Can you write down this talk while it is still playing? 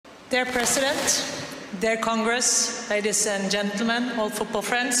Dear President, dear Congress, ladies and gentlemen, all football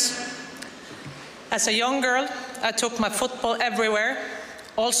friends, as a young girl, I took my football everywhere,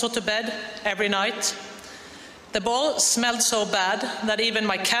 also to bed every night. The ball smelled so bad that even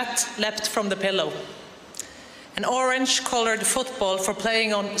my cat leapt from the pillow. An orange-colored football for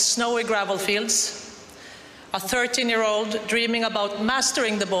playing on snowy gravel fields. A 13-year-old dreaming about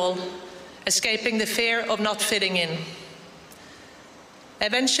mastering the ball, escaping the fear of not fitting in.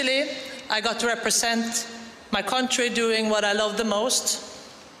 Eventually, I got to represent my country doing what I love the most.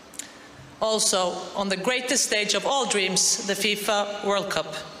 Also, on the greatest stage of all dreams, the FIFA World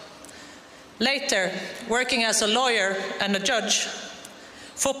Cup. Later, working as a lawyer and a judge,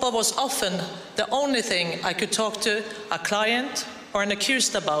 football was often the only thing I could talk to a client or an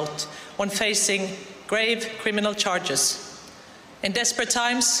accused about when facing grave criminal charges. In desperate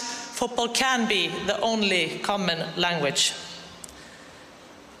times, football can be the only common language.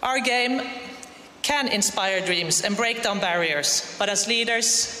 Our game can inspire dreams and break down barriers, but as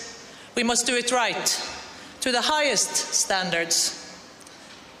leaders, we must do it right, to the highest standards.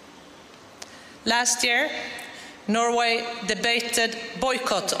 Last year, Norway debated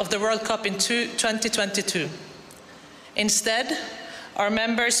boycott of the World Cup in 2022. Instead, our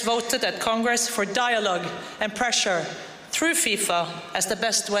members voted at Congress for dialogue and pressure through FIFA as the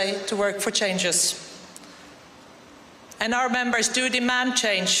best way to work for changes. And our members do demand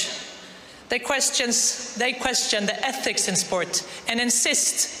change. They question the ethics in sport and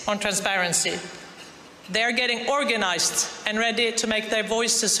insist on transparency. They are getting organized and ready to make their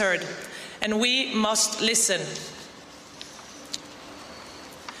voices heard, and we must listen.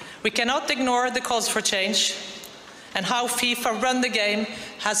 We cannot ignore the calls for change, and how FIFA run the game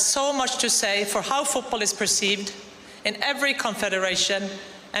has so much to say for how football is perceived in every confederation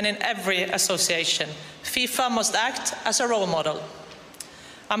and in every association. FIFA must act as a role model.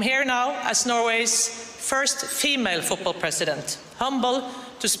 I'm here now as Norway's first female football president, humble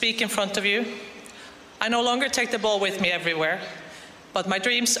to speak in front of you. I no longer take the ball with me everywhere, but my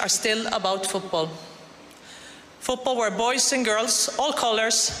dreams are still about football. Football where boys and girls, all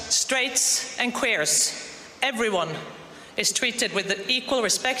colors, straights and queers, everyone is treated with equal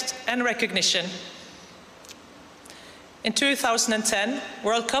respect and recognition. In 2010,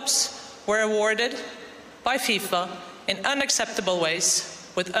 World Cups were awarded by FIFA in unacceptable ways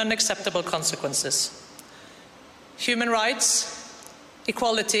with unacceptable consequences. Human rights,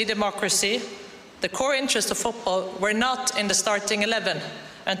 equality, democracy, the core interests of football were not in the starting 11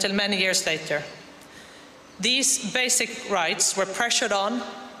 until many years later. These basic rights were pressured on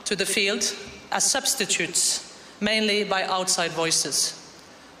to the field as substitutes, mainly by outside voices.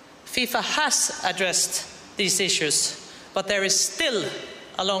 FIFA has addressed these issues, but there is still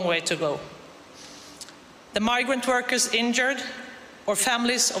a long way to go. The migrant workers injured or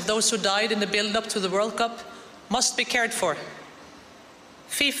families of those who died in the build-up to the World Cup must be cared for.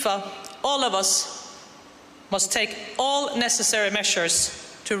 FIFA, all of us, must take all necessary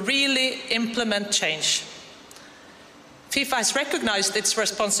measures to really implement change. FIFA has recognized its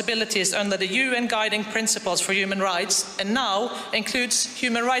responsibilities under the UN Guiding Principles for Human Rights and now includes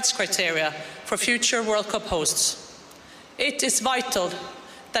human rights criteria for future World Cup hosts. It is vital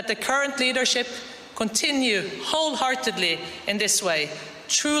that the current leadership continue wholeheartedly in this way,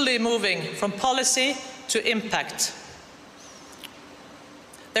 truly moving from policy to impact.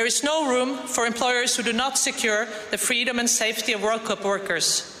 There is no room for employers who do not secure the freedom and safety of World Cup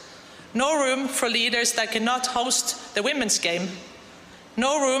workers. No room for leaders that cannot host the women's game.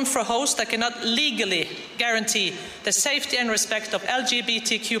 No room for hosts that cannot legally guarantee the safety and respect of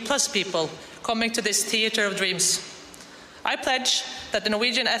LGBTQ+ people coming to this theatre of dreams. I pledge that the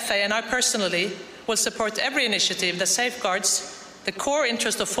Norwegian FA and I personally will support every initiative that safeguards the core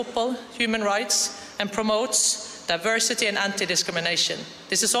interest of football, human rights, and promotes diversity and anti-discrimination.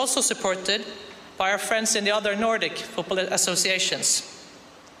 This is also supported by our friends in the other Nordic football associations.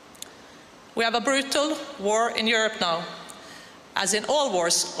 We have a brutal war in Europe now. As in all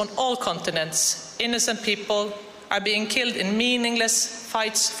wars on all continents, innocent people are being killed in meaningless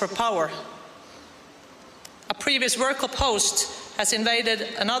fights for power. A previous World Cup host has invaded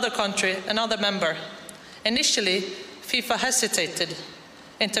another country, another member. Initially, FIFA hesitated.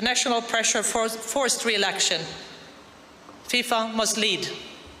 International pressure forced real action. FIFA must lead.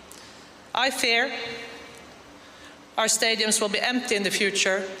 I fear our stadiums will be empty in the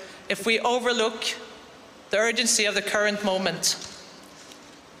future if we overlook the urgency of the current moment.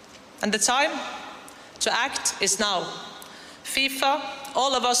 And the time to act is now. FIFA,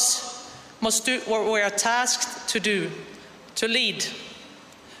 all of us, must do what we are tasked to do, to lead,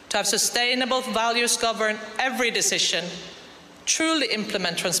 to have sustainable values govern every decision, truly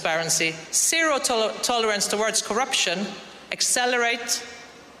implement transparency, zero tolerance towards corruption, accelerate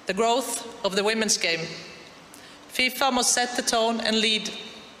the growth of the women's game. FIFA must set the tone and lead.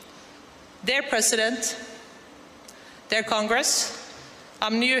 Dear President, dear Congress,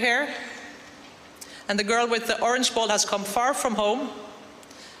 I'm new here, and the girl with the orange ball has come far from home.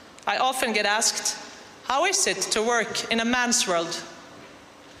 I often get asked, how is it to work in a man's world?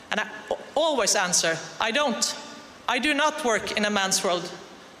 And I always answer, I don't. I do not work in a man's world.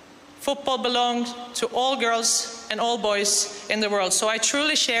 Football belongs to all girls and all boys in the world. So I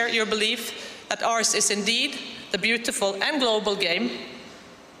truly share your belief that ours is indeed the beautiful and global game.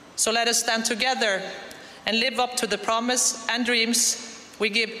 So let us stand together and live up to the promise and dreams we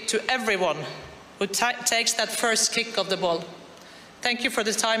give to everyone who takes that first kick of the ball. Thank you for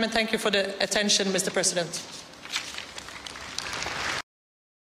the time and thank you for the attention, Mr. President.